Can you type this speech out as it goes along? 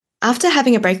After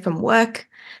having a break from work,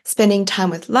 spending time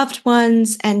with loved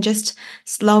ones, and just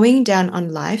slowing down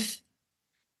on life,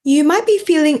 you might be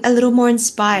feeling a little more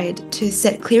inspired to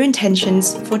set clear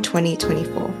intentions for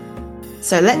 2024.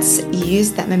 So let's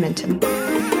use that momentum.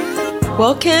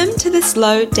 Welcome to the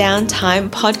Slow Down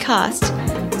Time podcast.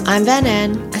 I'm Van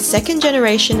An, a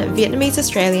second-generation Vietnamese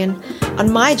Australian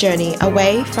on my journey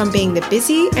away from being the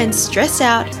busy and stressed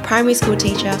out primary school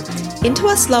teacher into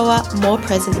a slower, more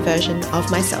present version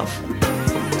of myself.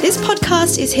 This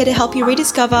podcast is here to help you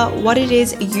rediscover what it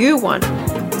is you want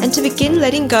and to begin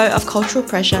letting go of cultural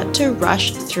pressure to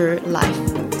rush through life.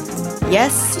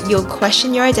 Yes, you'll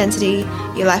question your identity,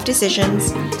 your life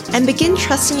decisions, and begin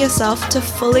trusting yourself to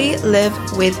fully live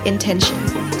with intention.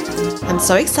 I'm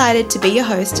so excited to be your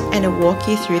host and to walk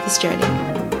you through this journey.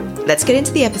 Let's get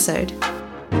into the episode.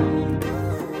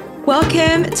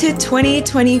 Welcome to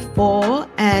 2024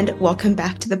 and welcome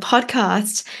back to the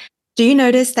podcast. Do you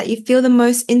notice that you feel the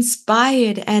most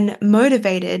inspired and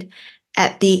motivated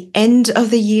at the end of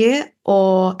the year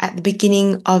or at the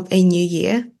beginning of a new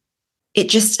year? It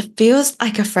just feels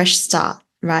like a fresh start,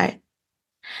 right?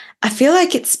 I feel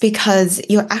like it's because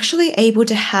you're actually able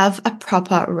to have a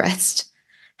proper rest,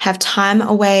 have time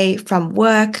away from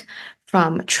work,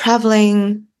 from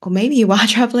traveling, or maybe you are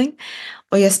traveling,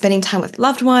 or you're spending time with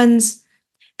loved ones,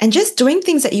 and just doing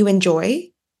things that you enjoy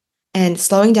and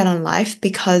slowing down on life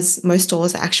because most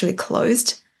stores are actually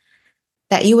closed,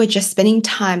 that you are just spending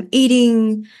time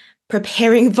eating,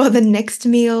 preparing for the next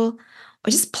meal, or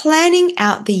just planning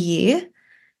out the year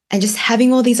and just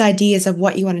having all these ideas of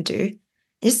what you want to do,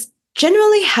 just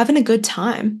generally having a good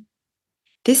time.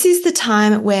 This is the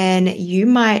time when you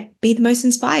might be the most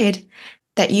inspired,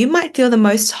 that you might feel the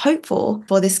most hopeful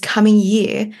for this coming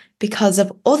year because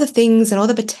of all the things and all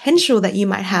the potential that you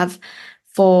might have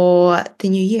for the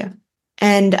new year.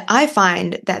 And I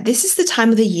find that this is the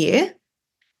time of the year,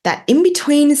 that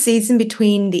in-between season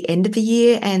between the end of the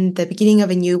year and the beginning of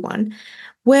a new one,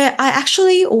 where I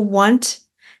actually want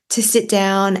to sit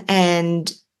down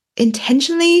and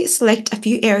intentionally select a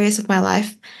few areas of my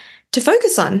life to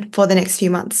focus on for the next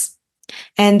few months.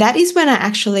 And that is when I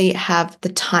actually have the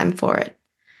time for it.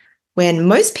 When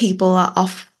most people are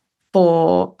off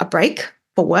for a break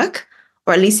for work,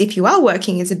 or at least if you are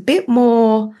working, it's a bit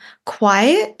more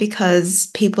quiet because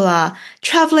people are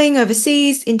traveling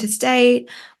overseas, interstate,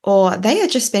 or they are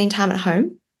just spending time at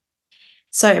home.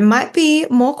 So it might be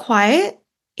more quiet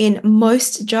in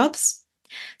most jobs.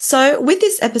 So with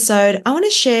this episode, I want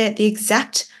to share the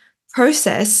exact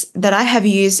process that I have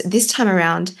used this time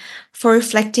around for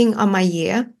reflecting on my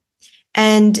year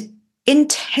and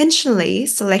intentionally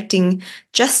selecting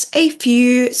just a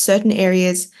few certain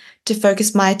areas to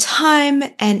focus my time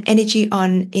and energy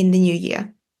on in the new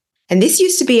year. And this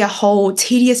used to be a whole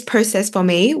tedious process for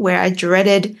me where I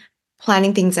dreaded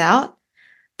planning things out,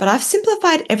 but I've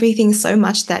simplified everything so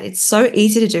much that it's so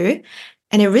easy to do,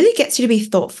 and it really gets you to be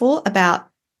thoughtful about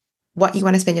what you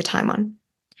want to spend your time on.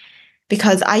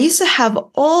 Because I used to have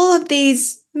all of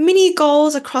these mini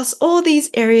goals across all these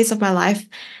areas of my life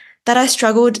that I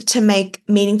struggled to make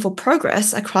meaningful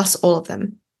progress across all of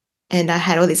them. And I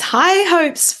had all these high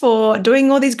hopes for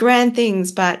doing all these grand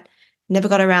things, but never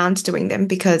got around to doing them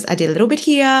because I did a little bit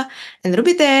here, a little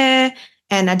bit there,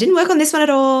 and I didn't work on this one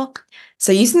at all.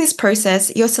 So using this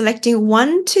process, you're selecting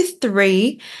 1 to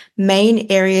 3 main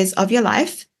areas of your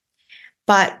life,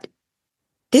 but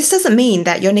this doesn't mean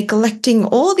that you're neglecting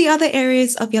all the other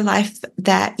areas of your life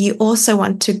that you also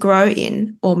want to grow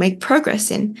in or make progress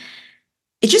in.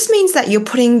 It just means that you're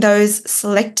putting those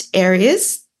select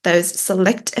areas, those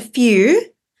select a few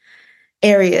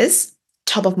areas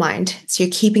top of mind. So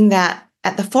you're keeping that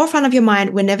at the forefront of your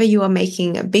mind whenever you are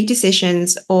making big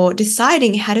decisions or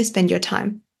deciding how to spend your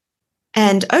time.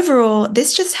 And overall,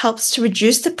 this just helps to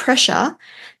reduce the pressure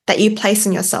that you place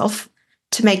on yourself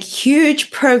to make huge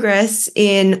progress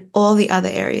in all the other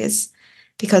areas.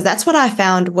 Because that's what I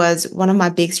found was one of my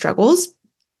big struggles,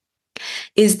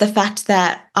 is the fact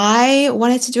that I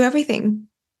wanted to do everything.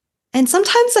 And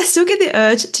sometimes I still get the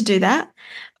urge to do that,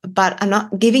 but I'm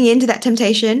not giving in to that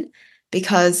temptation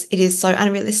because it is so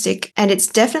unrealistic. And it's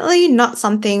definitely not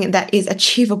something that is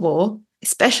achievable,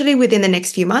 especially within the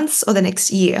next few months or the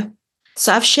next year.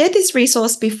 So I've shared this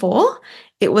resource before.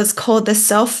 It was called the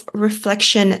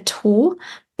Self-Reflection Tool,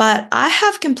 but I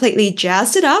have completely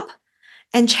jazzed it up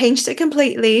and changed it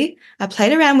completely. I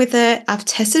played around with it. I've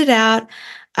tested it out.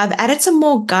 I've added some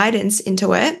more guidance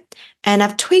into it, and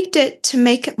I've tweaked it to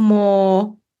make it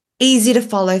more easy to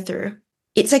follow through.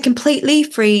 It's a completely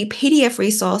free PDF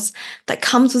resource that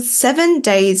comes with 7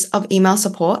 days of email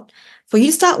support for you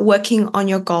to start working on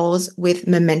your goals with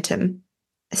momentum.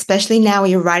 especially now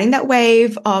you're riding that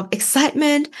wave of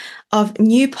excitement, of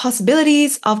new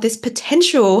possibilities, of this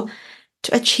potential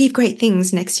to achieve great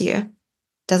things next year.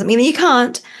 Doesn't mean that you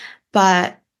can't,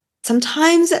 but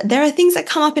sometimes there are things that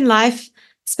come up in life,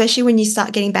 especially when you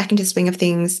start getting back into the swing of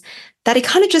things, that it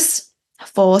kind of just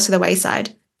falls to the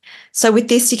wayside. So with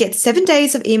this, you get 7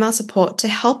 days of email support to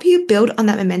help you build on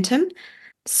that momentum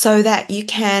so that you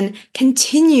can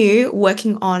continue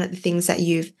working on the things that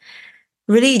you've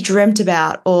really dreamt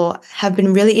about or have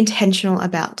been really intentional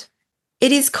about.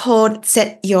 It is called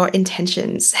Set Your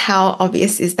Intentions. How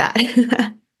obvious is that?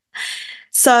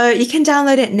 So you can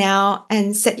download it now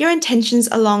and set your intentions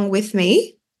along with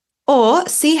me, or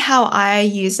see how I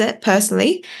use it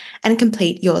personally and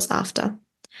complete yours after.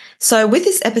 So with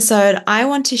this episode, I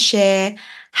want to share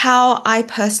how I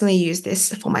personally use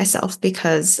this for myself,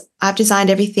 because I've designed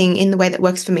everything in the way that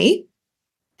works for me.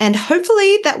 And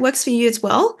hopefully that works for you as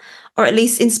well, or at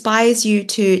least inspires you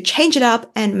to change it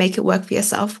up and make it work for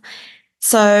yourself.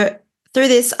 So through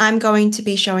this, I'm going to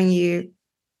be showing you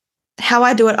how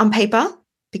I do it on paper,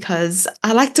 because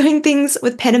I like doing things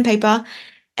with pen and paper.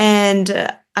 And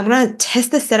I'm going to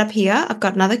test the setup here. I've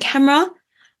got another camera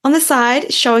on the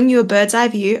side showing you a bird's eye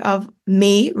view of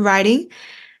me writing.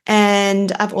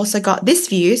 And I've also got this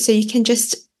view, so you can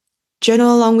just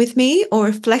journal along with me or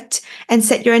reflect and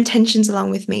set your intentions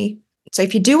along with me. So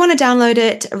if you do want to download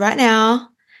it right now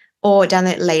or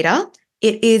download it later,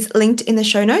 it is linked in the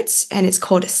show notes and it's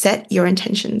called Set Your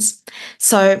Intentions.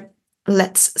 So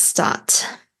let's start.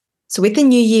 So with the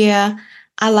new year,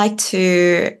 I like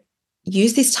to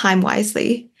use this time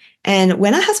wisely. And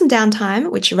when I have some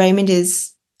downtime, which Raymond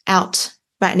is out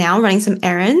right now running some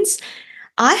errands,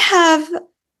 I have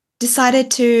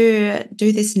decided to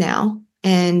do this now.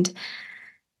 And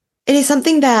it is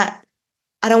something that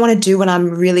I don't want to do when I'm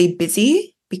really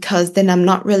busy, because then I'm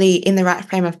not really in the right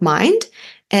frame of mind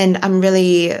and I'm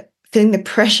really feeling the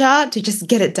pressure to just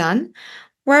get it done.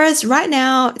 Whereas right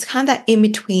now, it's kind of that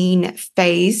in-between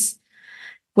phase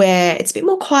where it's a bit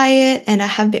more quiet and I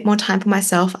have a bit more time for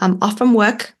myself. I'm off from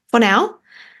work for now.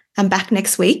 I'm back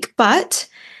next week, but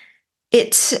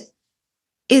it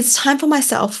is time for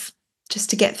myself just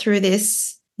to get through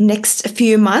this next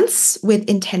few months with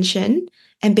intention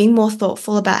and being more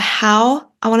thoughtful about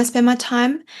how I want to spend my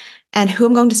time and who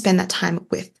I'm going to spend that time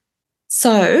with.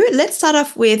 So let's start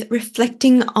off with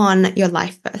reflecting on your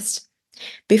life first.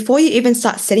 Before you even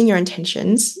start setting your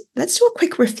intentions, let's do a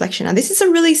quick reflection. Now, this is a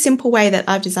really simple way that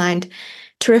I've designed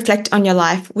to reflect on your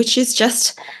life, which is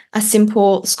just a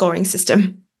simple scoring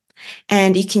system.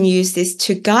 And you can use this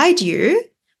to guide you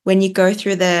when you go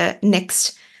through the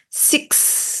next 6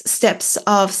 steps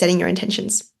of setting your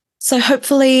intentions. So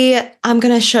hopefully I'm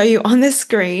going to show you on the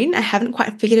screen. I haven't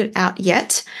quite figured it out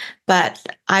yet, but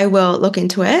I will look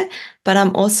into it. But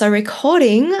I'm also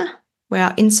recording where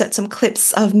I'll insert some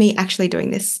clips of me actually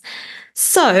doing this.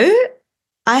 So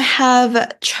I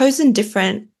have chosen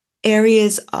different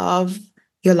areas of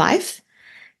your life.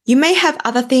 You may have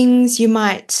other things. You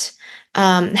might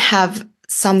have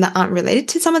some that aren't related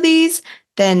to some of these.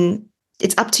 Then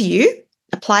it's up to you.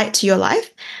 Apply it to your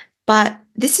life. But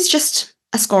this is just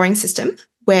a scoring system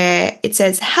where it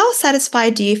says, how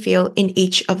satisfied do you feel in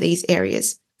each of these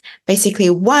areas? Basically,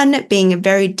 1 being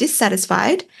very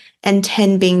dissatisfied and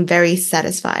 10 being very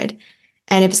satisfied.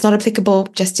 And if it's not applicable,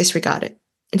 just disregard it.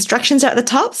 Instructions are at the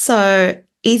top, so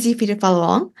easy for you to follow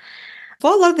along.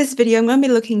 For a lot of this video, I'm going to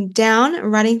be looking down,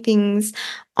 writing things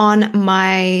on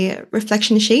my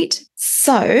reflection sheet.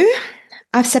 So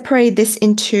I've separated this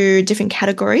into different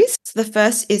categories. So the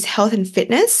first is health and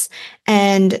fitness,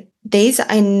 and these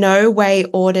are in no way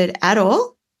ordered at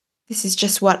all. This is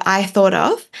just what I thought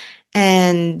of,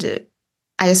 and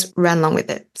I just ran along with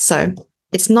it. So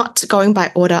it's not going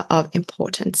by order of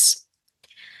importance.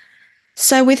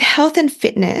 So with health and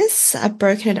fitness, I've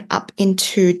broken it up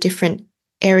into different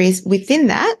areas within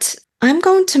that. I'm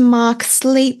going to mark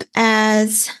sleep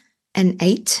as an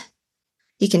 8.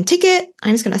 You can tick it.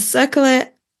 I'm just going to circle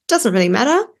it. Doesn't really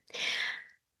matter.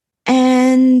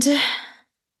 And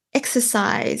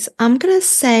exercise, I'm going to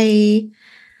say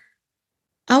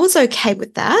I was okay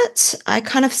with that. I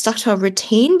kind of stuck to a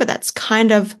routine, but that's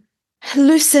kind of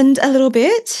loosened a little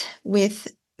bit with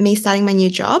me starting my new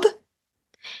job.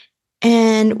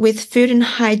 And with food and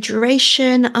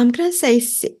hydration, I'm going to say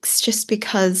 6, just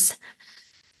because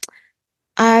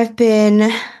I've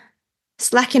been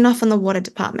slacking off on the water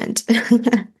department.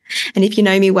 And if you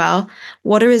know me well,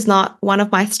 water is not one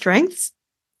of my strengths,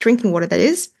 drinking water that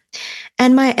is.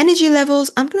 And my energy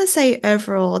levels, I'm going to say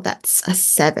overall that's a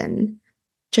 7.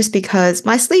 Just because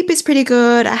my sleep is pretty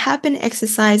good, I have been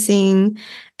exercising,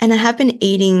 and I have been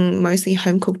eating mostly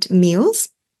home-cooked meals.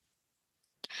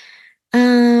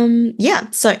 Yeah,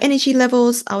 so energy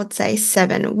levels, I would say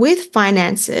 7. With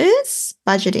finances,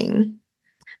 budgeting.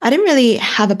 I didn't really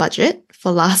have a budget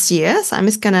for last year, so I'm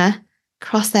just going to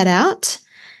cross that out.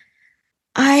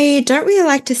 I don't really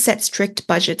like to set strict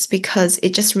budgets because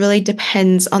it just really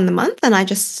depends on the month and I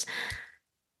just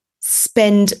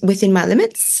spend within my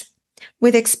limits.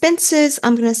 With expenses,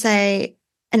 I'm going to say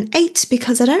an 8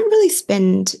 because I don't really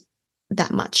spend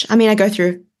that much. I mean, I go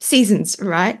through seasons,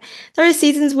 right? There are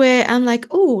seasons where I'm like,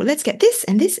 oh, let's get this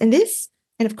and this and this.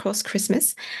 And of course,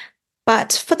 Christmas.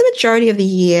 But for the majority of the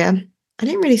year, I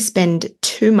didn't really spend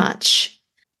too much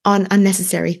on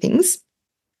unnecessary things.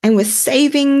 And with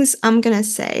savings, I'm going to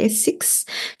say 6,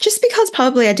 just because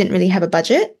probably I didn't really have a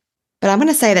budget. But I'm going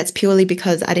to say that's purely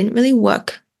because I didn't really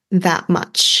work that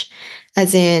much.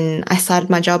 As in, I started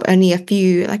my job only a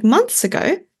few months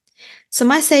ago. So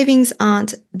my savings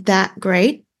aren't that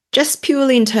great, just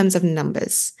purely in terms of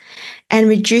numbers. And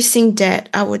reducing debt,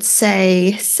 I would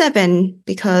say 7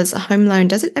 because a home loan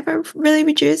doesn't ever really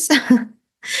reduce,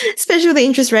 especially with the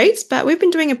interest rates. But we've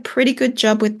been doing a pretty good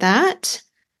job with that,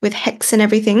 with HECS and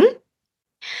everything.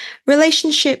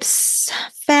 Relationships,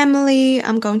 family,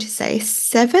 I'm going to say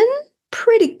 7.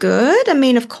 Pretty good. I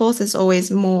mean, of course, there's always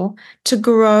more to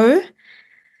grow.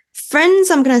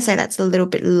 Friends, I'm going to say that's a little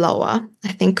bit lower.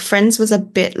 I think friends was a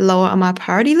bit lower on my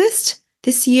priority list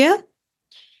this year,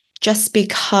 just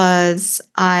because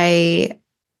I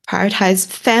prioritize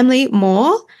family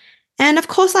more. And of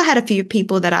course, I had a few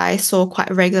people that I saw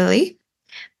quite regularly,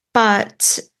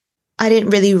 but I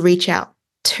didn't really reach out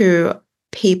to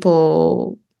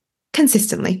people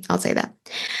consistently. I'll say that.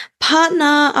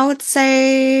 Partner, I would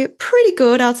say pretty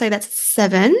good. I would say that's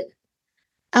 7.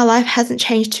 Our life hasn't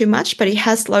changed too much, but it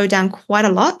has slowed down quite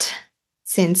a lot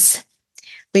since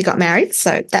we got married.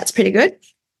 So that's pretty good.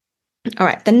 All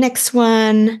right, the next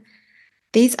one.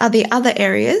 These are the other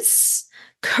areas.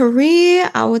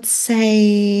 Career, I would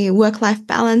say work-life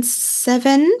balance,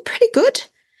 7. Pretty good.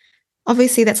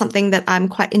 Obviously, that's something that I'm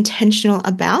quite intentional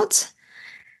about.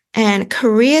 And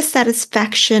career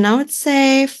satisfaction, I would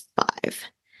say 5.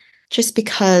 Just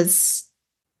because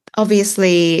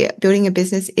obviously building a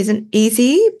business isn't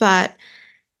easy, but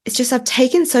it's just I've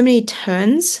taken so many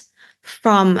turns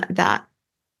from that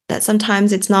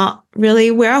sometimes it's not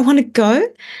really where I want to go.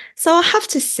 So I'll have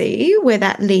to see where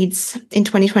that leads in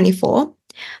 2024.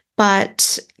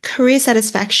 But career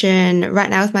satisfaction right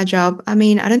now with my job, I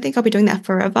mean, I don't think I'll be doing that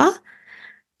forever.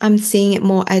 I'm seeing it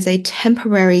more as a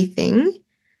temporary thing.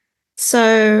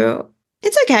 So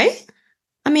it's okay.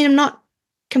 I mean, I'm not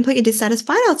completely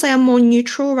dissatisfied. I'd say I'm more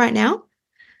neutral right now.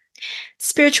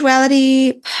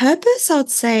 Spirituality, purpose, I would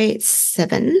say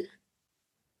 7.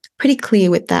 Pretty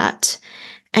clear with that.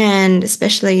 And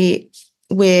especially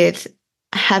with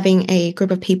having a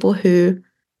group of people who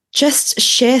just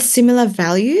share similar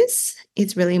values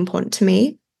is really important to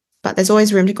me, but there's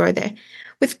always room to grow there.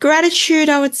 With gratitude,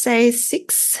 I would say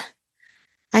 6.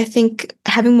 I think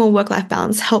having more work-life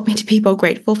balance helped me to be more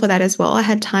grateful for that as well. I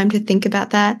had time to think about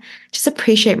that, just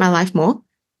appreciate my life more.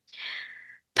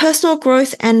 Personal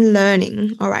growth and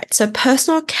learning. All right, so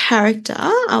personal character,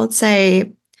 I would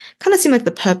say kind of similar to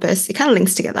the purpose. It kind of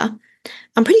links together.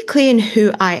 I'm pretty clear in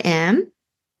who I am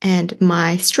and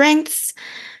my strengths,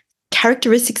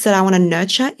 characteristics that I want to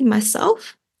nurture in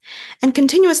myself. And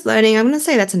continuous learning, I'm going to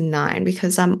say that's a 9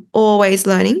 because I'm always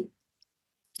learning.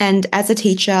 And as a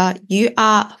teacher, you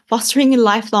are fostering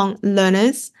lifelong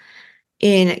learners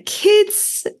in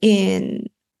kids, in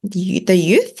the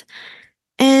youth.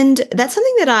 And that's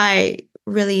something that I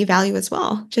really value as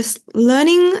well. Just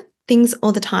learning things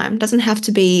all the time. Doesn't have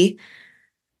to be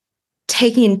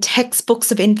taking in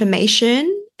textbooks of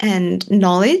information and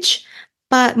knowledge,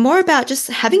 but more about just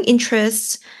having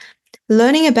interests,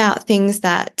 learning about things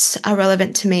that are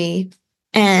relevant to me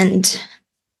and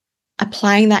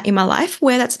applying that in my life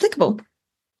where that's applicable.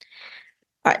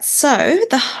 All right, so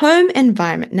the home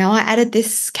environment. Now, I added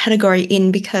this category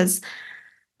in because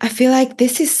I feel like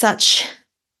this is such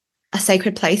a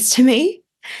sacred place to me.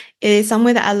 It is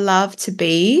somewhere that I love to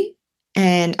be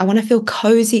and I want to feel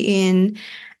cozy in.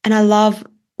 And I love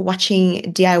watching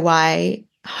DIY,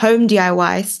 home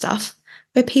DIY stuff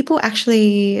where people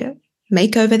actually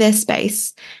make over their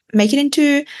space, make it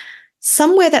into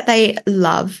somewhere that they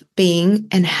love being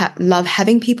and love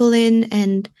having people in.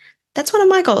 And that's one of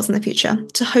my goals in the future,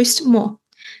 to host more.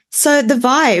 So the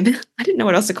vibe, I didn't know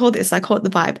what else to call this. I call it the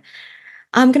vibe.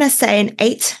 I'm going to say an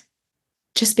 8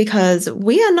 just because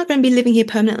we are not going to be living here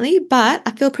permanently, but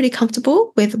I feel pretty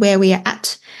comfortable with where we are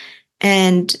at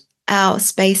and our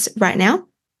space right now.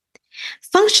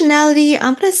 Functionality,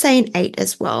 I'm going to say an 8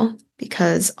 as well,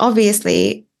 because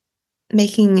obviously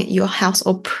making your house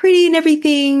all pretty and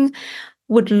everything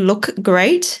would look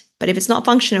great, but if it's not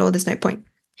functional, there's no point.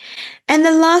 And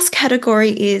the last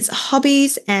category is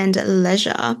hobbies and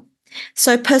leisure.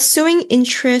 So pursuing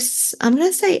interests, I'm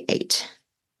going to say 8.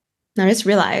 Now I just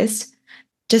realized,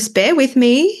 just bear with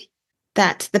me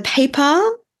that the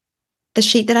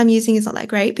sheet that I'm using is not that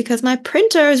great because my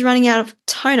printer is running out of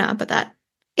toner, but that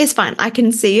is fine. I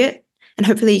can see it and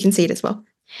hopefully you can see it as well.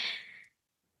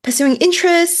 Pursuing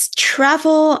interests,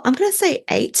 travel, I'm going to say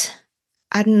 8.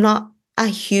 I'm not a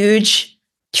huge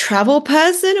travel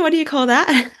person. What do you call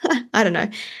that? I don't know.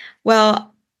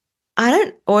 Well, I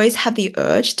don't always have the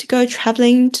urge to go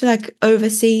traveling to like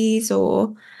overseas,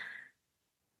 or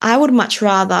I would much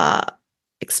rather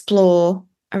explore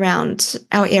around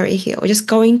our area here or just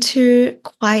going to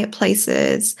quiet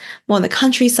places, more on the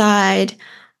countryside,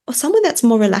 or somewhere that's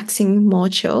more relaxing, more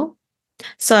chill.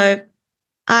 So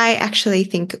I actually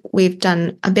think we've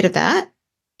done a bit of that,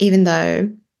 even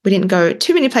though we didn't go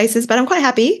too many places, but I'm quite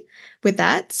happy with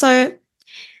that. So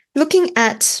looking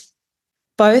at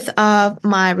both of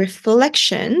my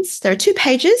reflections, there are 2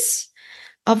 pages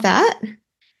of that,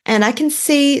 and I can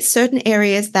see certain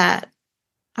areas that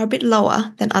are a bit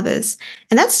lower than others.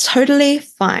 And that's totally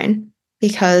fine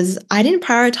because I didn't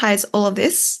prioritize all of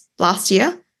this last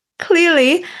year,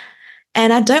 clearly,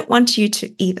 and I don't want you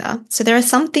to either. So there are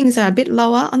some things that are a bit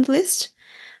lower on the list,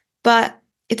 but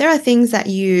if there are things that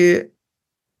you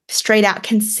straight out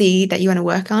can see that you want to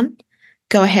work on,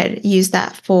 go ahead, use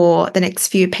that for the next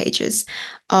few pages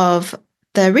of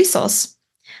the resource.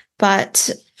 But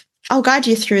I'll guide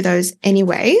you through those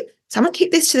anyway. So I'm going to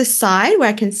keep this to the side where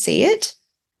I can see it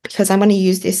because I'm going to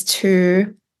use this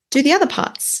to do the other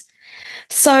parts.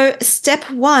 So step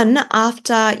 1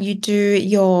 after you do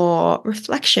your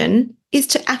reflection is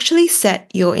to actually set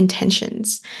your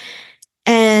intentions.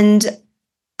 And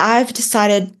I've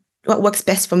decided what works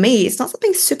best for me. It's not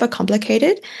something super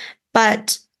complicated,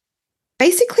 but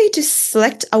basically just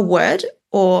select a word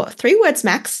or 3 words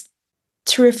max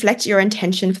to reflect your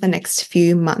intention for the next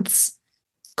few months.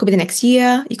 Could be the next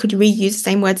year. You could reuse the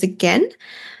same words again,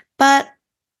 but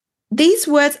these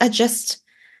words are just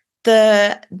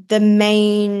the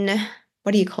main,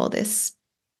 what do you call this?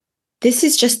 This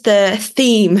is just the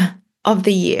theme of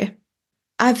the year.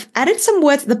 I've added some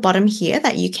words at the bottom here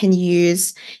that you can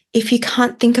use if you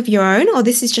can't think of your own, or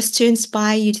this is just to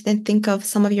inspire you to then think of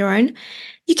some of your own.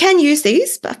 You can use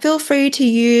these, but feel free to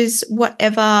use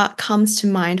whatever comes to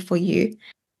mind for you.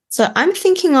 So I'm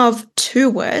thinking of 2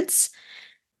 words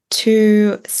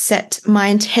to set my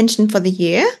intention for the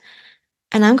year,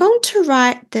 and I'm going to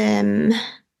write them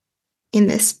in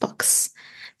this box.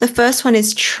 The first one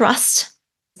is trust.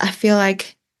 I feel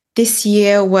like this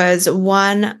year was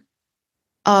one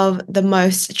of the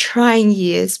most trying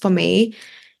years for me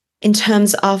in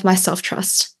terms of my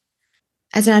self-trust.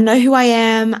 As in, I know who I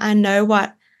am, I know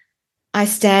what I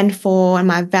stand for and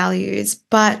my values,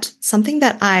 but something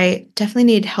that I definitely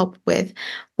needed help with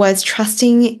was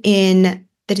trusting in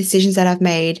the decisions that I've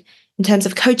made in terms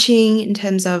of coaching, in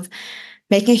terms of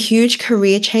making a huge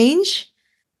career change.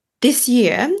 This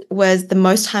year was the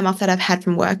most time off that I've had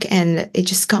from work, and it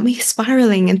just got me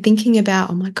spiraling and thinking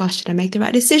about, oh my gosh, did I make the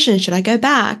right decision? Should I go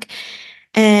back?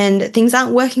 And things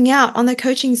aren't working out on the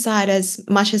coaching side as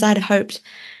much as I'd hoped.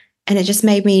 And it just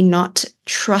made me not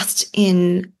trust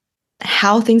in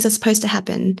how things are supposed to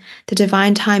happen, the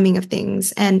divine timing of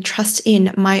things, and trust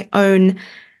in my own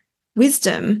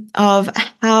wisdom of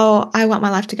how I want my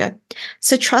life to go.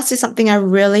 So trust is something I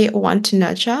really want to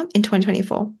nurture in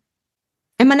 2024.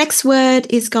 And my next word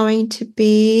is going to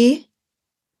be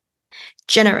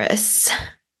generous.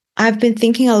 I've been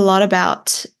thinking a lot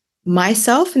about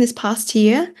myself in this past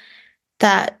year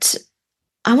that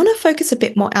I want to focus a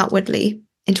bit more outwardly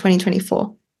in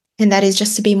 2024. And that is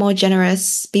just to be more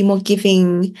generous, be more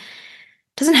giving. It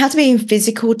doesn't have to be in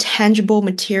physical, tangible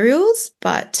materials,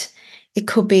 but it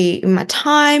could be in my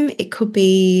time. It could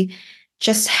be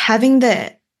just having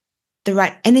the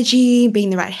right energy, being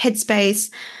in the right headspace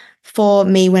for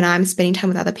me when I'm spending time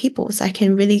with other people, so I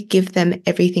can really give them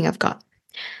everything I've got.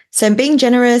 So being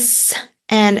generous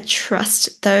and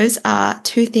trust, those are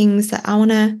 2 things that I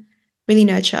want to really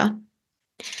nurture.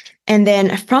 And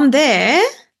then from there,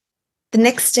 the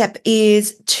next step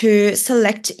is to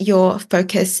select your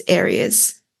focus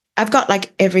areas. I've got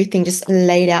like everything just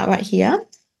laid out right here,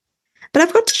 but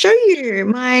I've got to show you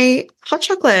my hot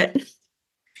chocolate.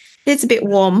 It's a bit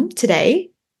warm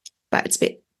today, but it's a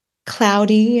bit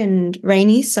cloudy and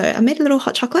rainy. So I made a little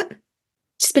hot chocolate.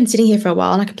 Just been sitting here for a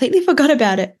while and I completely forgot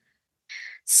about it.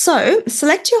 So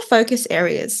select your focus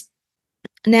areas.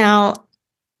 Now,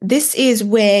 this is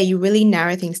where you really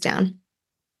narrow things down.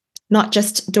 not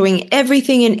just doing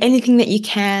everything and anything that you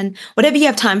can, whatever you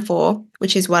have time for,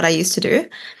 which is what I used to do.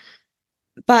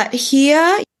 But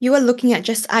here you are looking at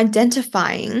just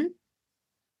identifying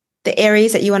the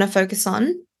areas that you want to focus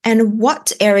on and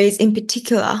what areas in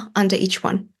particular under each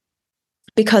one.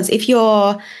 Because if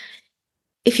your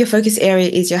focus area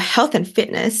is your health and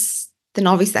fitness, then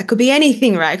obviously that could be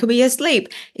anything, right? It could be your sleep,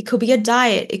 it could be your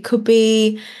diet, it could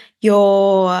be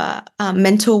your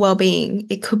mental well-being,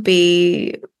 it could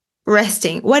be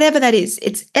resting, whatever that is.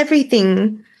 It's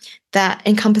everything that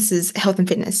encompasses health and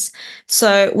fitness.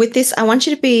 So with this, I want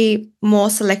you to be more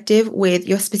selective with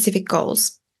your specific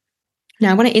goals. Now,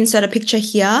 I'm going to insert a picture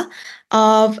here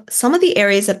of some of the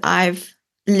areas that I've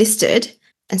listed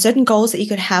and certain goals that you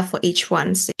could have for each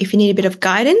one. So if you need a bit of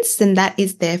guidance, then that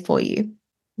is there for you.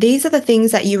 These are the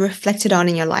things that you reflected on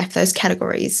in your life, those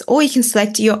categories, or you can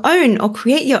select your own or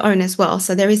create your own as well.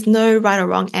 So there is no right or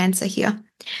wrong answer here.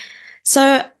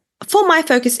 So for my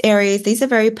focus areas, these are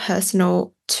very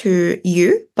personal to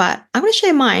you, but I'm going to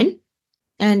share mine.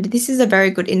 And this is a very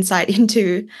good insight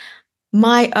into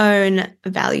my own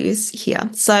values here.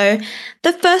 So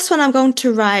the first one I'm going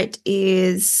to write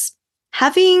is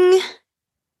having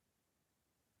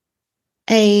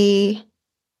a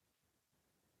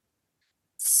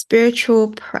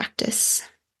spiritual practice.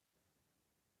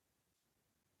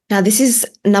 Now, this is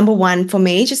number one for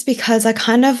me, just because I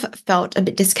kind of felt a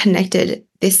bit disconnected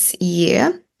this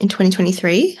year in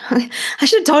 2023. I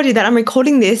should have told you that I'm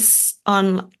recording this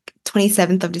on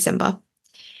 27th of December,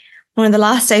 one of the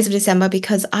last days of December,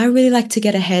 because I really like to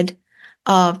get ahead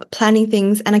of planning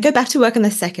things, and I go back to work on the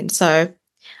 2nd. So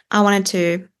I wanted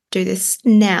to do this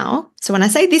now. So when I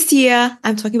say this year,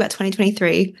 I'm talking about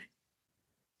 2023.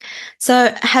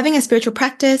 So having a spiritual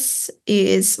practice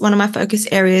is one of my focus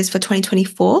areas for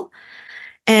 2024.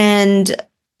 And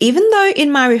even though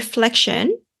in my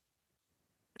reflection,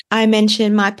 I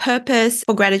mentioned my purpose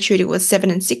for gratitude, it was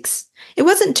 7 and 6. It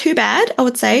wasn't too bad, I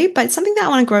would say, but it's something that I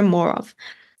want to grow more of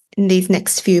in these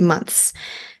next few months.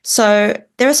 So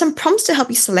there are some prompts to help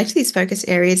you select these focus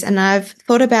areas. And I've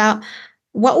thought about,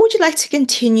 what would you like to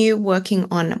continue working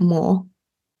on more?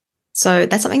 So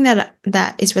that's something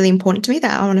that is really important to me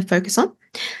that I want to focus on.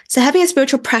 So having a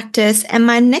spiritual practice. And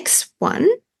my next one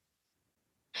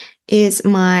is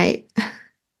my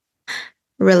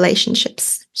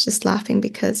relationships. Just laughing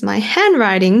because my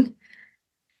handwriting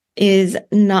is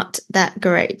not that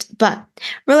great. But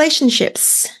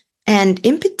relationships. And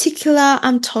in particular,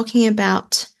 I'm talking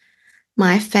about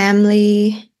my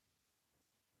family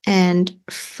and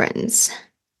friends.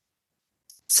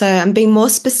 So I'm being more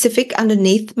specific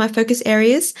underneath my focus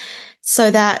areas so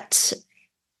that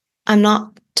I'm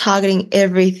not targeting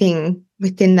everything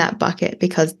within that bucket,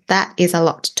 because that is a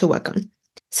lot to work on.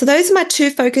 So those are my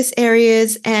 2 focus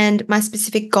areas and my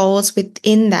specific goals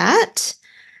within that.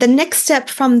 The next step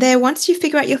from there, once you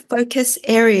figure out your focus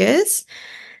areas,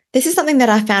 this is something that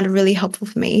I found really helpful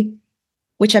for me,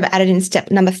 which I've added in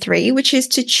step number 3, which is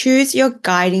to choose your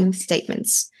guiding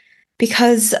statements.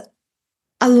 Because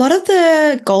a lot of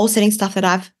the goal setting stuff that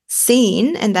I've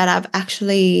seen and that I've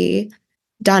actually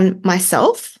done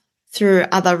myself through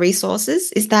other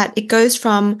resources is that it goes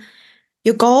from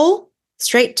your goal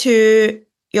straight to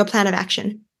your plan of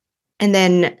action. And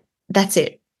then that's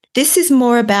it. This is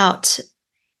more about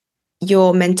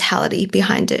your mentality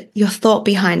behind it, your thought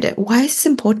behind it. Why is this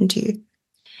important to you?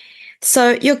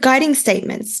 So your guiding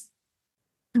statements.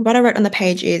 What I wrote on the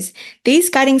page is, these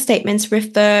guiding statements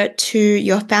refer to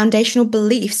your foundational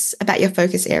beliefs about your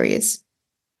focus areas.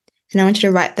 And I want you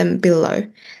to write them below.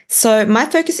 So my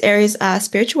focus areas are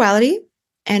spirituality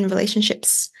and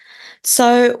relationships.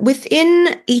 So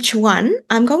within each one,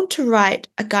 I'm going to write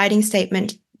a guiding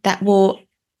statement that will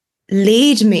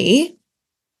lead me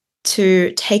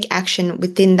to take action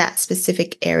within that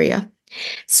specific area.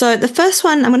 So the first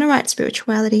one, I'm going to write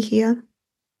spirituality here.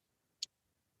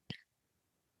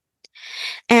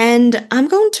 And I'm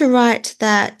going to write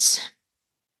that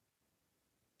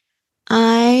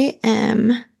I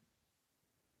am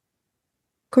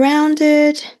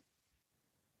grounded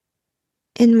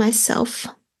in myself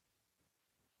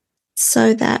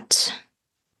so that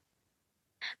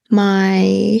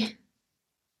my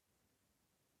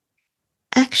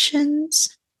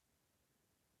actions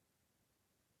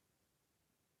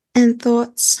and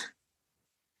thoughts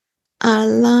are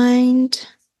aligned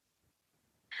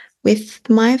with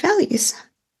my values.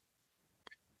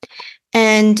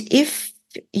 And if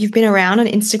you've been around on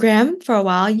Instagram for a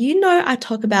while, you know I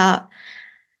talk about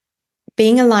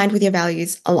being aligned with your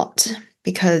values a lot,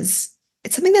 because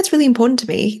it's something that's really important to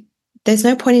me. There's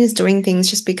no point in us doing things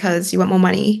just because you want more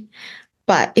money.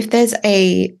 But if there's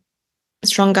a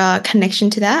stronger connection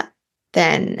to that,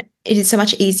 then it is so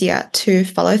much easier to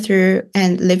follow through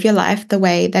and live your life the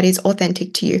way that is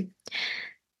authentic to you.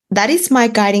 That is my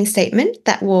guiding statement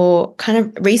that will kind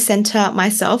of recenter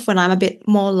myself when I'm a bit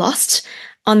more lost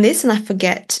on this and I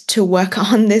forget to work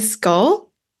on this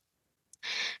goal.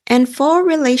 And for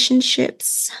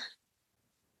relationships,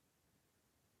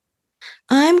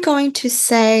 I'm going to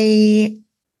say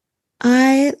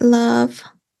I love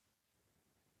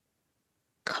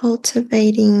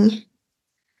cultivating.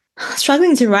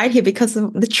 Struggling to write here because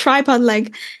of the tripod.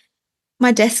 Like,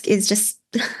 my desk is just,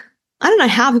 I don't know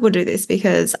how people do this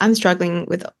because I'm struggling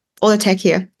with all the tech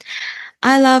here.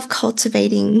 I love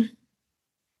cultivating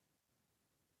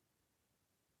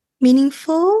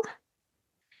meaningful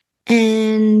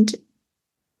and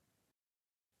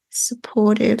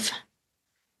supportive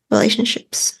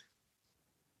relationships.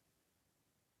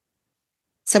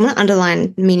 So I'm going to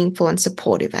underline meaningful and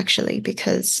supportive actually,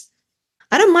 because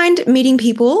I don't mind meeting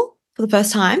people for the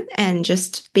first time and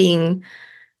just becoming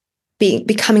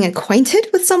acquainted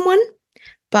with someone.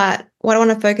 But what I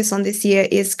want to focus on this year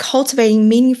is cultivating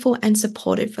meaningful and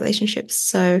supportive relationships.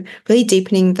 So really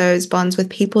deepening those bonds with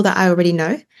people that I already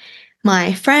know,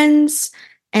 my friends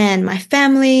and my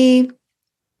family,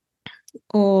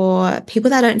 or people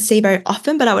that I don't see very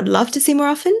often, but I would love to see more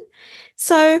often.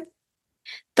 So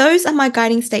those are my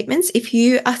guiding statements. If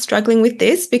you are struggling with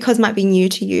this because it might be new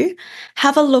to you,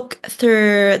 have a look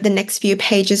through the next few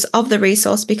pages of the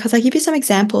resource because I give you some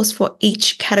examples for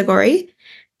each category.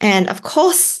 And of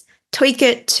course, tweak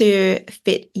it to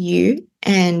fit you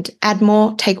and add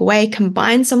more, take away,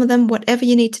 combine some of them, whatever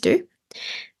you need to do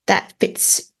that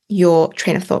fits your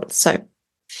train of thought. So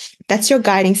that's your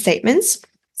guiding statements.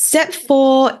 Step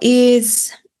 4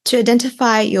 is to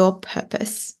identify your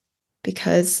purpose.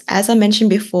 Because as I mentioned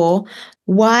before,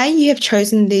 why you have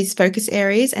chosen these focus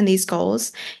areas and these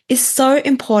goals is so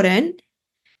important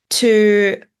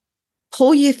to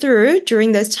pull you through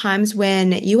during those times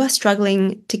when you are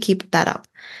struggling to keep that up.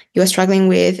 You are struggling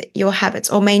with your habits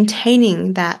or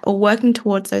maintaining that or working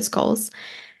towards those goals.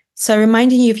 So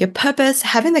reminding you of your purpose,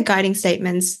 having the guiding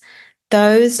statements,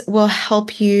 those will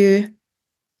help you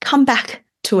come back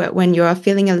to it when you're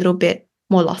feeling a little bit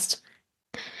more lost.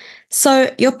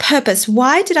 So your purpose,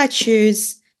 why did I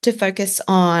choose to focus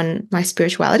on my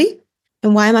spirituality?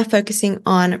 And why am I focusing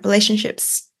on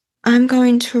relationships? I'm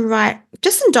going to write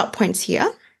just some dot points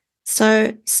here.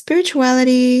 So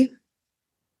spirituality,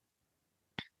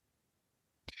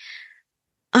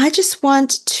 I just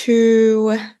want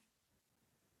to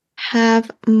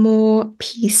have more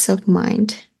peace of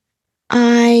mind.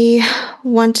 I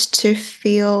want to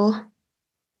feel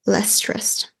less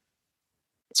stressed.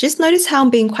 Just notice how I'm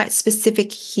being quite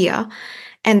specific here.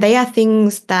 And they are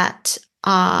things that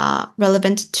are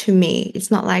relevant to me.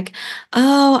 It's not like,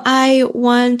 oh, I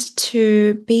want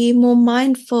to be more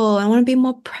mindful. I want to be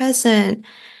more present.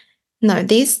 No,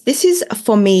 this is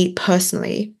for me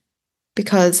personally,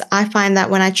 because I find that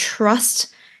when I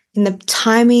trust in the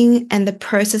timing and the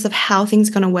process of how things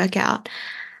are going to work out,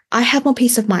 I have more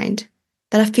peace of mind,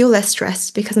 that I feel less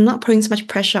stressed because I'm not putting so much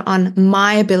pressure on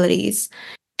my abilities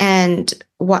and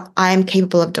what I'm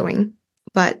capable of doing.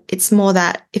 But it's more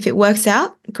that if it works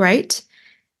out, great.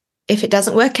 If it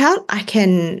doesn't work out, I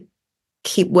can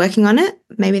keep working on it.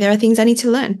 Maybe there are things I need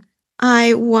to learn.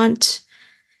 I want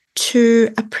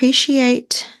to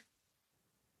appreciate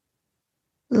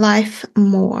life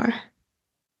more.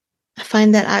 I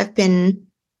find that I've been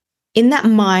in that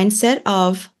mindset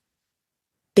of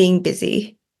being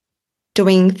busy,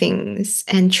 doing things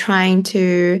and trying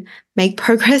to make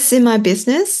progress in my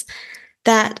business,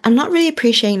 that I'm not really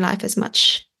appreciating life as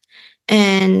much.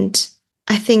 And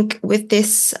I think with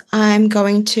this, I'm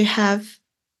going to have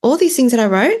all these things that I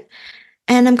wrote,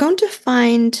 and I'm going to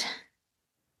find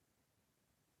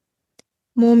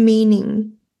more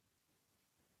meaning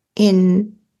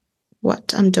in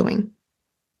what I'm doing.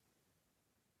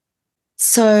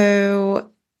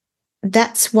 So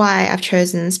that's why I've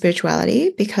chosen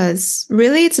spirituality, because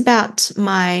really it's about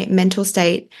my mental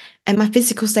state and my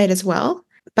physical state as well,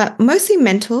 but mostly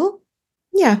mental.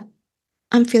 Yeah,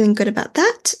 I'm feeling good about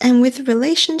that. And with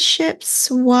relationships,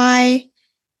 why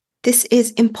this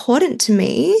is important to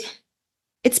me,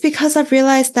 it's because I've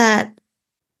realized that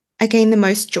I gain the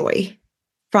most joy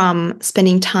from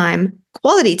spending time,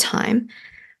 quality time,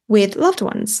 with loved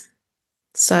ones.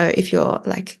 So if you're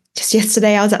like, just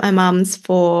yesterday, I was at my mum's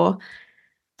for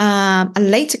a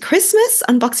late Christmas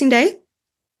unboxing day.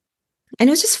 And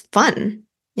it was just fun,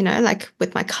 like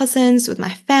with my cousins, with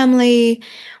my family.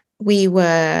 We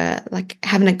were like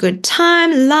having a good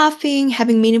time, laughing,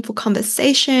 having meaningful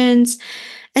conversations,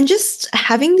 and just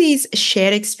having these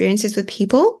shared experiences with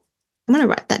people. I'm going to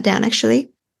write that down actually.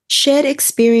 Shared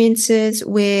experiences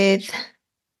with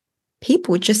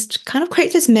people just kind of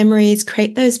create those memories,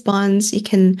 create those bonds. You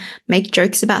can make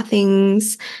jokes about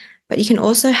things, but you can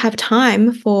also have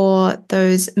time for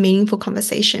those meaningful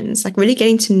conversations, like really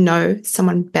getting to know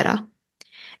someone better,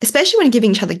 especially when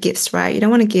giving each other gifts, right? You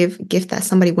don't want to give a gift that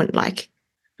somebody wouldn't like.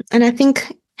 And I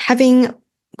think having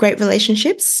great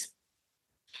relationships,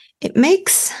 it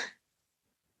makes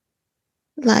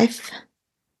life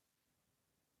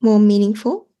more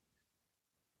meaningful.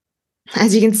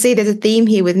 As you can see, there's a theme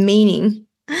here with meaning,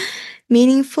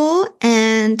 meaningful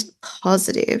and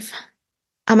positive.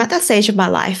 I'm at that stage of my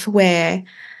life where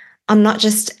I'm not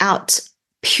just out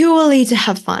purely to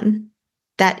have fun.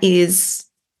 That is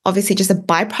obviously just a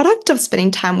byproduct of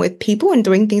spending time with people and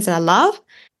doing things that I love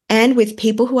and with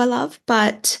people who I love,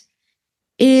 but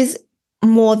it is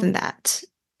more than that.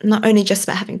 Not only just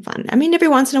about having fun. I mean, every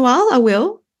once in a while I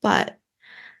will, but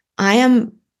I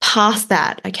am past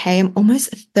that, okay? I'm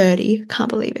almost 30. Can't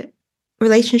believe it.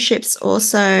 Relationships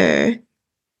also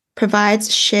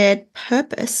provides shared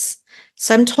purpose.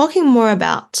 So I'm talking more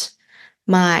about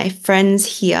my friends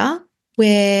here,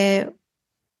 where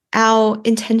our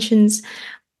intentions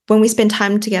when we spend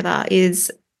time together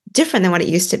is different than what it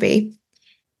used to be.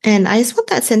 And I just want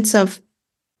that sense of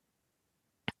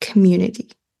community.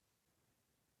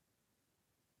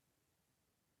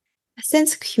 A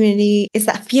sense of community is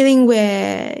that feeling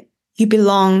where you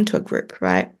belong to a group,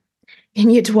 right? In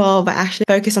year 12, I actually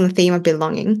focused on the theme of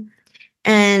belonging.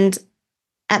 And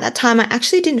at that time, I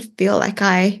actually didn't feel like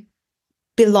I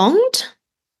belonged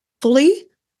fully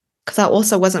because I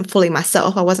also wasn't fully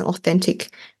myself. I wasn't authentic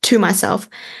to myself.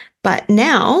 But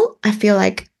now I feel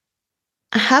like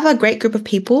I have a great group of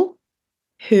people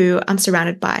who I'm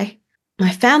surrounded by,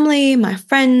 my family, my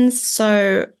friends.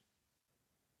 So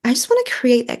I just want to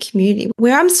create that community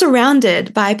where I'm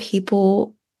surrounded by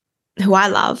people who I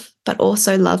love, but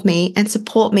also love me and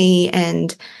support me,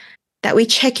 and that we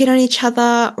check in on each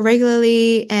other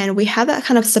regularly and we have that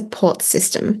kind of support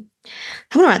system.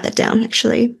 I'm going to write that down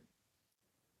actually,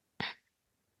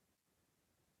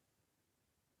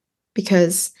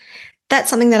 because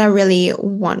that's something that I really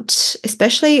want,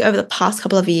 especially over the past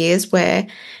couple of years where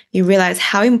you realize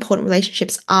how important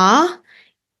relationships are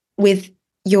with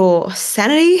your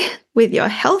sanity, with your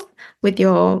health, with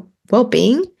your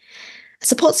well-being. A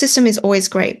support system is always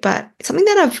great, but it's something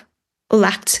that I've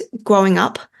lacked growing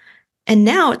up. And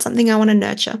now it's something I want to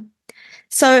nurture.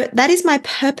 So that is my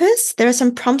purpose. There are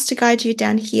some prompts to guide you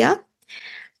down here.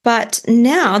 But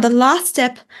now the last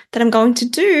step that I'm going to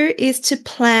do is to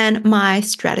plan my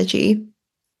strategy.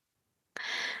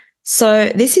 So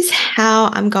this is how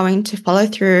I'm going to follow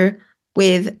through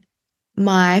with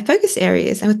my focus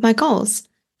areas and with my goals.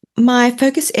 My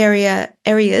focus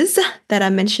areas that I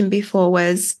mentioned before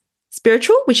was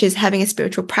spiritual, which is having a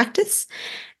spiritual practice,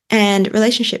 and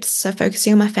relationships, so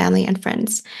focusing on my family and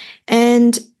friends.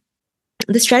 And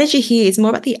the strategy here is more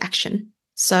about the action.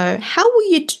 So how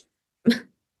will you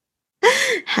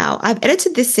how I've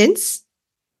edited this since.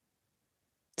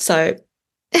 So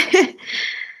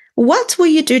what will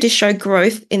you do to show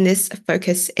growth in this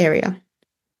focus area?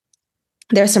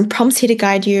 There are some prompts here to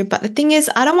guide you, but the thing is,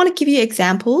 I don't want to give you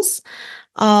examples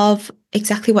of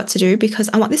exactly what to do because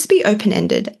I want this to be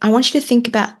open-ended. I want you to think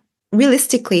about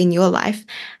realistically in your life,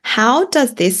 how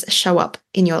does this show up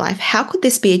in your life? How could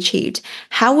this be achieved?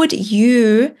 How would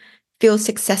you feel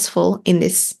successful in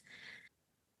this?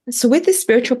 So with this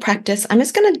spiritual practice, I'm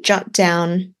just going to jot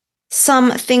down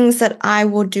some things that I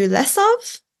will do less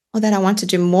of or that I want to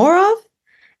do more of,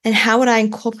 and how would I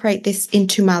incorporate this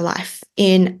into my life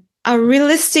in a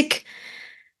realistic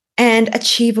and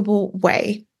achievable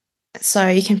way. So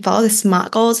you can follow the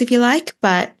SMART goals if you like,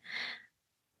 but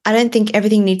I don't think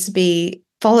everything needs to be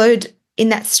followed in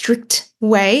that strict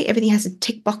way. Everything has to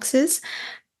tick boxes.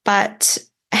 But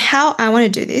how I want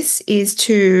to do this is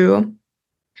to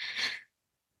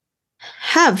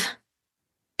have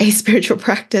a spiritual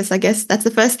practice. I guess that's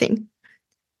the first thing.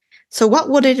 So what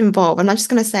would it involve? I'm not just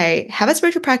going to say have a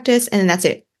spiritual practice and then that's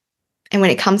it. And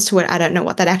when it comes to it, I don't know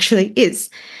what that actually is.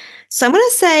 So I'm going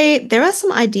to say there are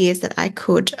some ideas that I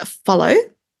could follow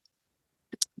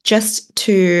just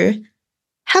to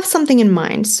have something in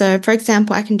mind. So for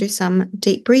example, I can do some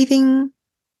deep breathing.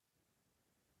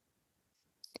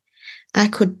 I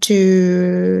could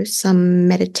do some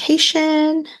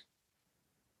meditation.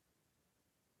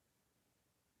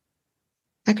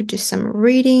 I could do some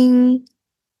reading.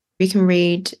 You can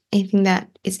read anything that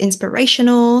is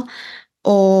inspirational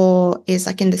or is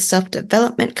like in the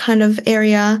self-development kind of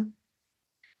area.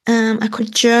 I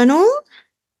could journal.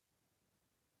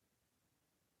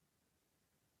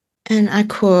 and I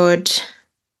could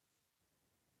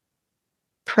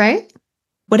pray,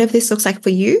 whatever this looks like for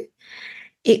you.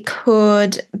 It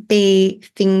could be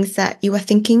things that you are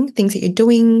thinking, things that you're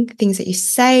doing, things that you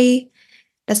say. It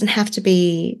doesn't have to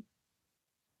be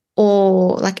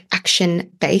all like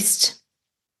action based.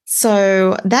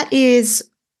 So that is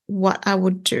what I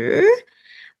would do.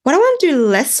 What I want to do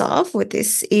less of with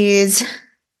this is,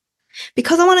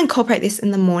 because I want to incorporate this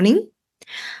in the morning,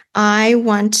 I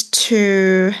want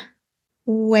to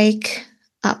wake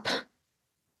up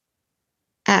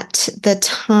at the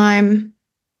time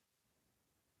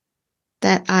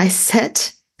that I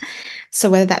set. So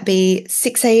whether that be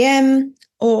 6 a.m.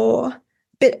 or a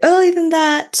bit earlier than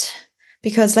that,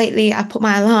 because lately I put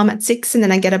my alarm at 6 and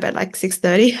then I get up at like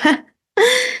 6:30,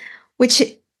 which,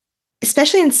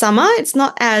 especially in summer, it's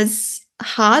not as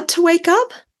hard to wake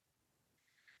up.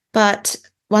 But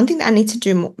one thing that I need to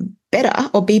do better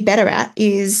or be better at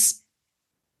is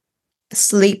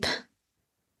sleep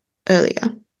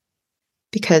earlier,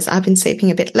 because I've been sleeping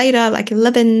a bit later, like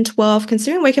 11, 12,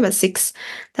 considering wake up at 6.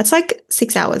 That's like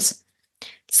 6 hours,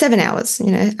 7 hours,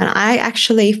 And I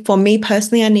actually, for me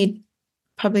personally, I need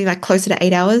probably like closer to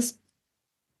 8 hours.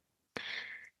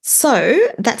 So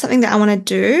that's something that I want to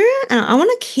do, and I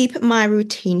want to keep my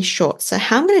routine short. So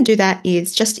how I'm going to do that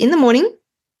is just in the morning.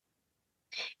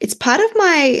 It's part of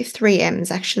my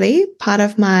 3Ms, actually, part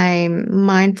of my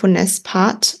mindfulness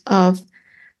part of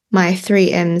my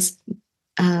 3Ms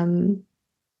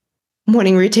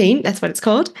morning routine. That's what it's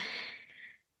called,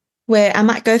 where I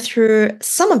might go through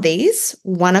some of these,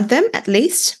 one of them at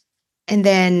least, and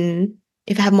then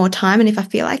if I have more time and if I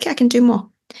feel like it, I can do more.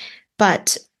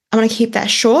 But I want to keep that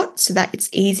short so that it's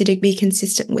easy to be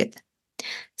consistent with.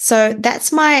 So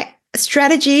that's my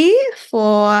strategy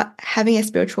for having a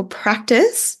spiritual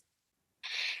practice.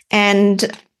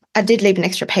 And I did leave an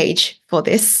extra page for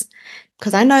this,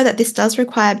 because I know that this does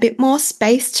require a bit more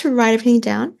space to write everything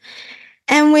down.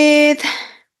 And with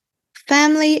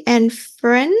family and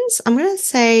friends, I'm going to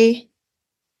say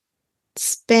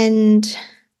spend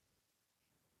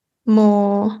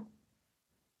more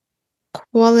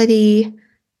quality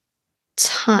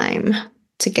time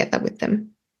together with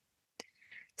them.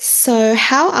 So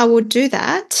how I will do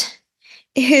that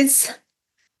is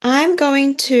I'm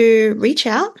going to reach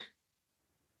out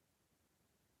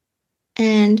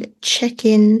and check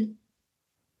in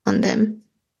on them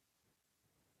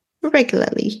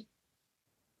regularly.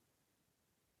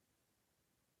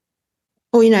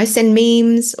 Or, send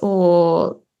memes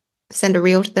or send a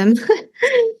reel to them.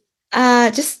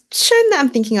 Just show them that I'm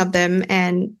thinking of them,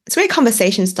 and it's a great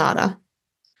conversation starter.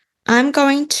 I'm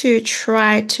going to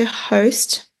try to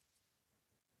host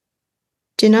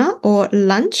dinner or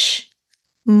lunch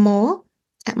more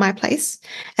at my place.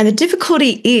 And the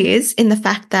difficulty is in the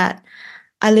fact that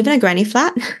I live in a granny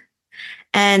flat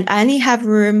and I only have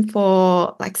room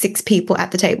for like 6 people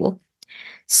at the table.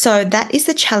 So that is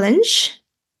the challenge,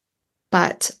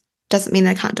 but doesn't mean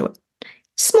I can't do it.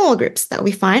 Smaller groups, that will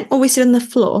be fine. Or we sit on the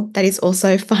floor, that is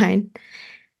also fine.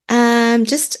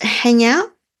 Just hang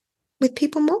out with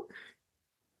people more.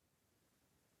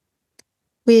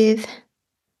 With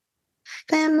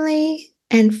family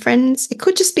and friends. It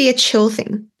could just be a chill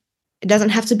thing. It doesn't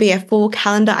have to be a full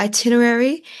calendar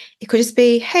itinerary. It could just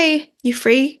be, hey, you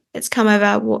free? Let's come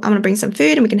over. Well, I'm going to bring some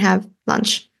food and we can have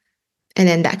lunch. And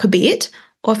then that could be it.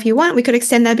 Or if you want, we could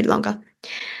extend that a bit longer.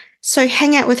 So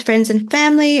hang out with friends and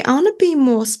family. I want to be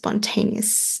more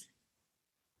spontaneous.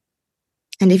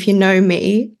 And if you know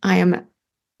me, I am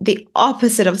the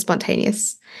opposite of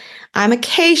spontaneous. I'm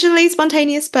occasionally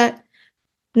spontaneous, but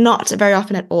not very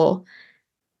often at all.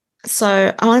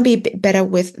 So I want to be a bit better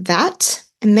with that.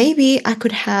 And maybe I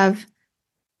could have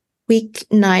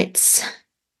weeknights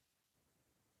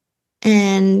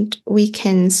and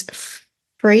weekends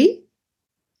free.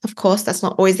 Of course, that's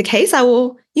not always the case. I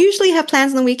will usually have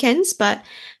plans on the weekends, but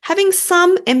having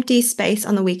some empty space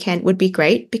on the weekend would be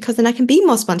great, because then I can be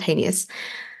more spontaneous.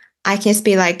 I can just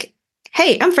be like,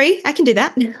 hey, I'm free. I can do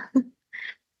that.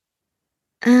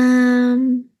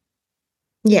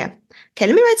 Yeah. Okay,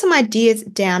 let me write some ideas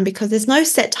down, because there's no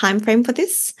set time frame for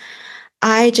this.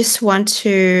 I just want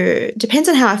to, depends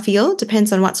on how I feel,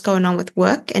 depends on what's going on with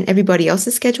work and everybody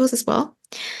else's schedules as well.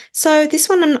 So this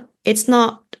one, it's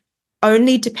not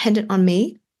only dependent on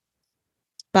me,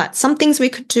 but some things we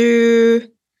could do.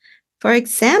 For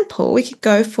example, we could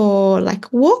go for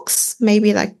like walks,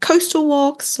 maybe like coastal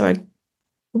walks, or a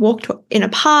walk in a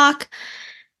park.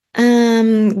 We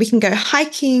can go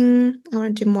hiking. I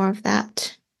want to do more of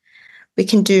that. We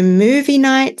can do movie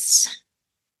nights.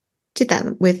 Did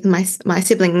that with my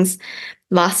siblings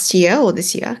last year or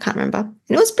this year, I can't remember. And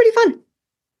it was pretty fun.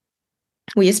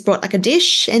 We just brought like a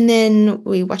dish and then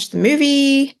we watched the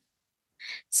movie.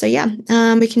 So yeah,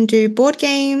 we can do board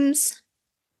games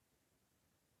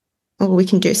or we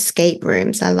can do escape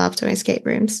rooms. I love doing escape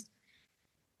rooms.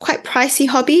 Quite pricey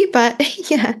hobby, but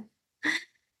yeah.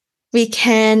 We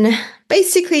can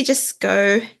basically just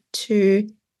go to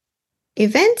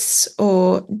events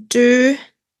or do,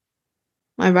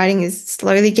 my writing is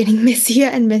slowly getting messier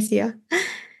and messier,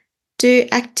 do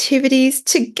activities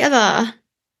together. I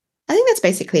think that's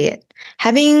basically it.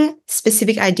 Having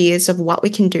specific ideas of what we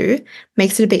can do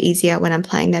makes it a bit easier when I'm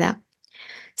playing that out.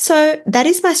 So that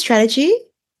is my strategy.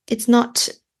 It's not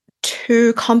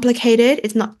too complicated.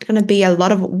 It's not going to be a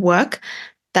lot of work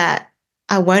that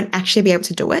I won't actually be able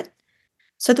to do it.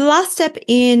 So the last step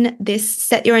in this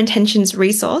Set Your Intentions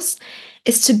resource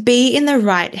is to be in the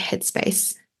right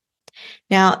headspace.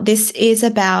 Now, this is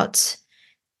about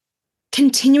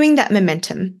continuing that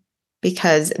momentum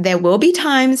because there will be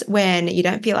times when you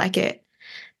don't feel like it.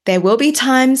 There will be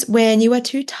times when you are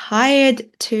too tired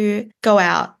to go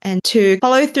out and to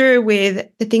follow through with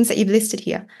the things that you've listed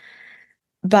here.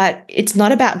 But it's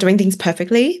not about doing things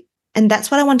perfectly. And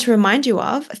that's what I want to remind you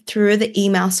of through the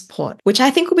email support, which I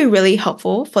think will be really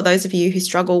helpful for those of you who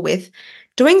struggle with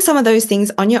doing some of those things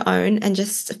on your own and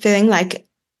just feeling like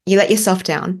you let yourself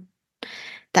down,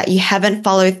 that you haven't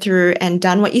followed through and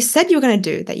done what you said you were going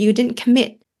to do, that you didn't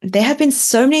commit. There have been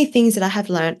so many things that I have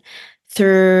learned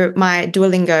through my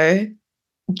Duolingo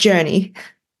journey.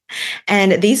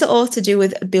 And these are all to do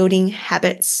with building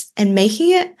habits and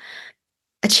making it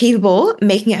achievable,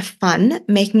 making it fun,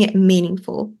 making it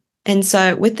meaningful. And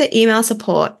so with the email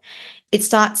support, it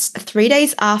starts 3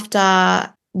 days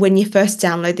after when you first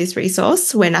download this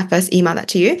resource, when I first email that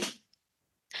to you.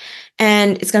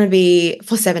 And it's going to be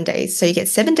for 7 days. So you get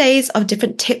 7 days of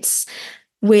different tips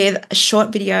with a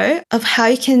short video of how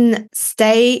you can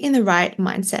stay in the right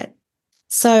mindset.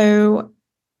 So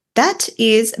that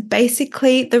is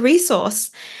basically the resource.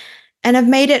 And I've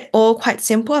made it all quite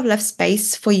simple. I've left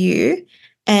space for you.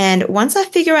 And once I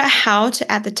figure out how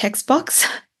to add the text box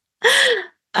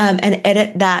and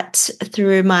edit that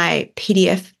through my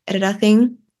PDF editor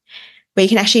thing, where you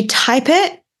can actually type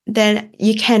it, then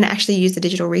you can actually use the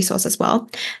digital resource as well.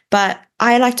 But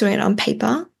I like doing it on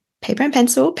paper and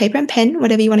pencil, paper and pen,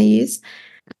 whatever you want to use.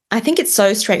 I think it's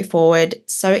so straightforward,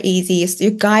 so easy.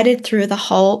 You're guided through the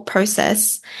whole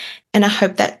process, and I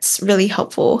hope that's really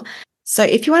helpful. So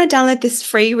if you want to download this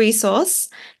free resource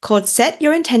called Set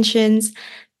Your Intentions,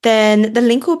 then the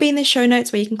link will be in the show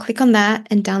notes where you can click on that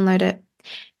and download it.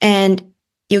 And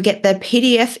you'll get the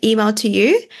PDF emailed to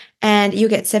you, and you'll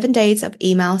get 7 days of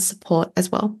email support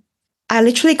as well. I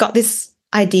literally got this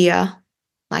idea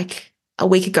like a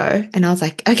week ago, and I was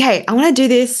like, okay, I want to do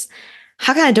this.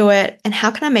 How can I do it? And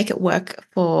how can I make it work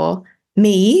for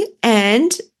me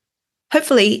and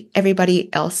hopefully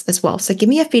everybody else as well? So give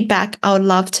me your feedback. I would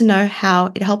love to know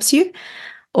how it helps you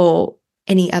or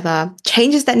any other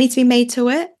changes that need to be made to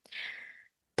it.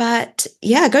 But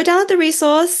yeah, go download the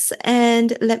resource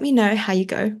and let me know how you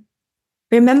go.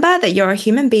 Remember that you're a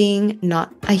human being,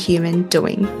 not a human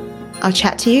doing. I'll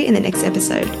chat to you in the next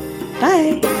episode.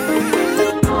 Bye.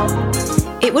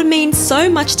 It would mean so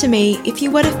much to me if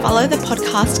you were to follow the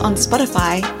podcast on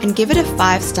Spotify and give it a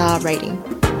 5-star rating.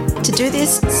 To do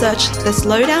this, search the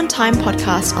Slow Down Time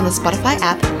podcast on the Spotify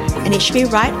app, and it should be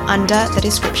right under the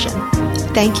description.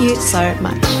 Thank you so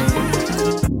much.